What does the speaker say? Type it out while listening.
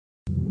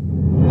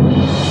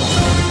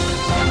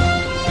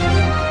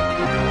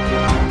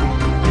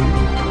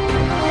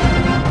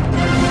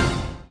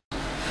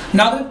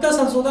नागरिकता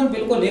संशोधन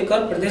बिल को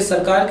लेकर प्रदेश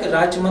सरकार के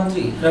राज्य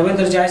मंत्री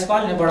रविंद्र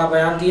जायसवाल ने बड़ा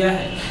बयान दिया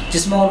है,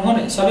 जिसमें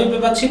उन्होंने सभी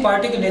विपक्षी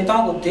पार्टी के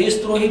नेताओं को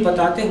देशद्रोही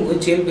बताते हुए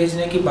जेल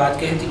भेजने की बात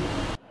कह दी।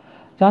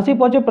 झांसी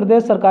पहुंचे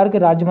प्रदेश सरकार के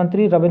राज्य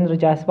मंत्री रविंद्र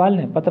जायसवाल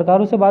ने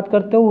पत्रकारों से बात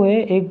करते हुए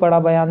एक बड़ा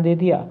बयान दे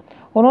दिया।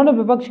 उन्होंने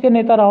विपक्ष के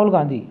नेता राहुल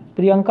गांधी,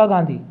 प्रियंका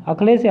गांधी,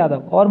 अखिलेश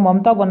यादव और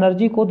ममता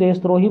बनर्जी को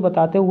देशद्रोही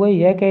बताते हुए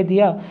यह कह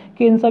दिया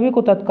कि इन सभी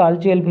को तत्काल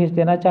जेल भेज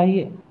देना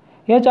चाहिए।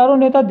 यह चारों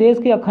नेता देश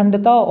की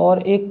अखंडता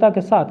और एकता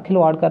के साथ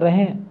खिलवाड़ कर रहे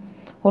हैं।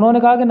 उन्होंने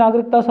कहा कि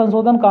नागरिकता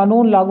संशोधन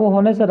कानून लागू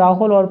होने से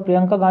राहुल और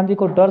प्रियंका गांधी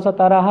को डर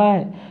सता रहा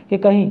है कि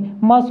कहीं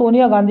मां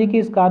सोनिया गांधी की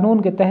इस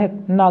कानून के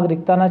तहत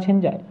नागरिकता न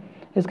छिन जाए।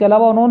 इसके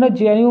अलावा उन्होंने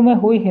जेएनयू में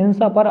हुई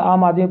हिंसा पर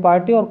आम आदमी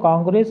पार्टी और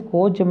कांग्रेस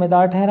को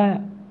जिम्मेदार ठहराया।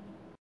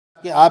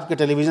 कि आपके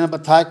टेलीविजन पर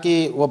था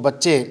कि वो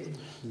बच्चे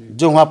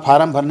जो वहाँ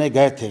फार्म भरने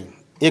गए थे,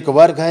 एक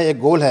वर्ग है, एक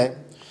गोल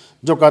है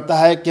जो कहता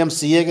है कि हम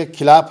सीए के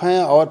खिलाफ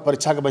हैं और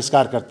परीक्षा का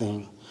बहिष्कार करते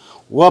हैं।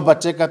 वह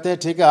बच्चे कहते हैं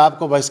ठीक है,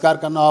 आपको बहिष्कार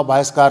करना हो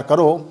बहिष्कार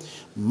करो,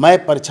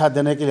 मैं परीक्षा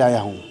देने के लिए आया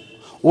हूँ।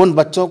 उन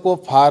बच्चों को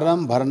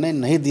फार्म भरने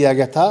नहीं दिया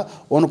गया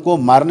था। उनको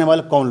मारने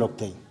वाले कौन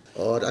लोग थे?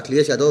 और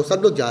अखिलेश यादव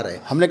सब लोग जा रहे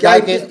हैं। हमने कहा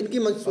कि इनकी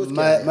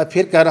मैं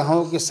फिर कह रहा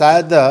हूँ कि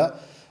शायद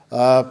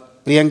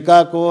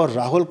प्रियंका को,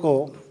 राहुल को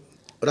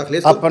और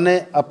अखिलेश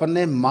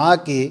अपने माँ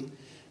की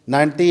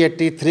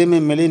 1983 में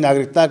मिली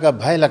नागरिकता का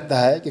भय लगता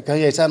है कि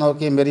कहीं ऐसा ना हो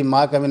कि मेरी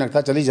माँ का भी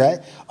नागरिकता चली जाए,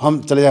 हम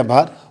चले जाए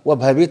बाहर। वह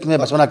भयभीत में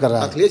बचपना कर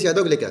रहा है। अखिलेश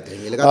यादव के लिए क्या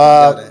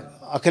कहेंगे?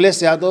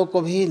 अखिलेश यादव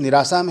को भी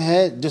निराशा में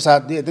है। जो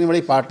साथ इतनी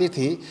बड़ी पार्टी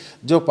थी,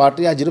 जो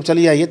पार्टी आज यूरोप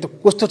चली आई है, तो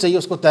कुछ तो चाहिए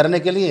उसको तैरने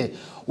के लिए।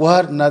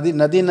 वह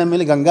नदी न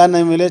मिले, गंगा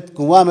न मिले,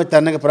 कुआं में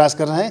तैरने का प्रयास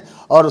कर रहे हैं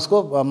और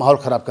उसको माहौल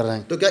ख़राब कर रहे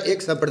हैं। तो क्या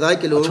एक संप्रदाय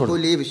के लोगों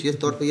के लिए विशेष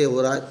तौर पर ये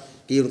हो रहा है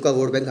कि उनका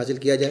वोट बैंक हासिल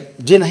किया जाए?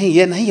 जी नहीं,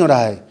 ये नहीं हो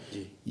रहा है।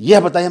 यह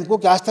बताइए हमको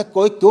कि आज तक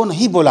कोई क्यों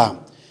नहीं बोला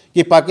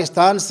कि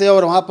पाकिस्तान से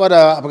और वहाँ पर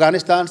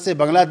अफगानिस्तान से,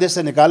 बांग्लादेश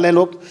से निकाल रहे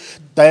लोग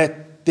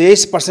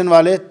 23%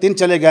 वाले 3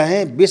 चले गए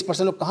हैं,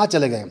 20% लोग कहाँ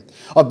चले गए?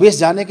 और 20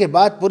 जाने के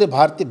बाद पूरे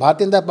भारतीय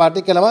जनता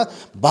पार्टी के अलावा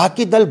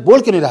बाकी दल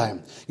बोल क्यों नहीं रहा है?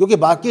 क्योंकि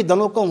बाकी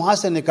दलों को वहाँ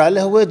से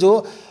निकाले हुए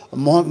जो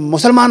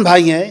मुसलमान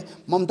भाई हैं,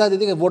 ममता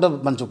दीदी के वोटर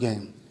बन चुके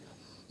हैं।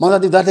 ममता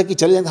दीदी डर है कि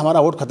चले जाएंगे हमारा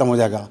वोट खत्म हो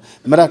जाएगा,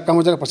 मेरा कम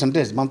हो जाएगा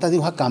परसेंटेज। ममता दीदी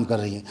वहाँ काम कर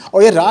रही है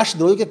और ये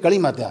राष्ट्रद्रोही की कड़ी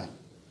मात्रा है।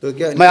 तो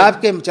क्या मैं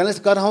आपके चैनल से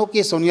कर रहा हूँ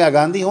कि सोनिया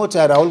गांधी हो,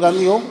 चाहे राहुल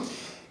गांधी हो,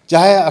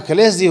 चाहे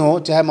अखिलेश जी हो,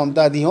 चाहे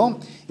ममता दी हो,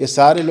 ये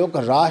सारे लोग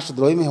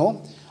राष्ट्रद्रोही में हो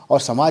और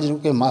समाज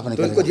इनको माफ़ नहीं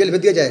करेगा। इनको जेल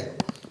भेज दिया जाए?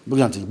 बिल्कुल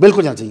जाना चाहिए,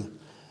 बिल्कुल जाना चाहिए,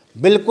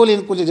 बिल्कुल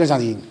इनको जेल जाना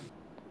चाहिए।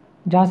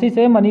 झांसी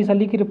से मनीष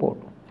अली की रिपोर्ट।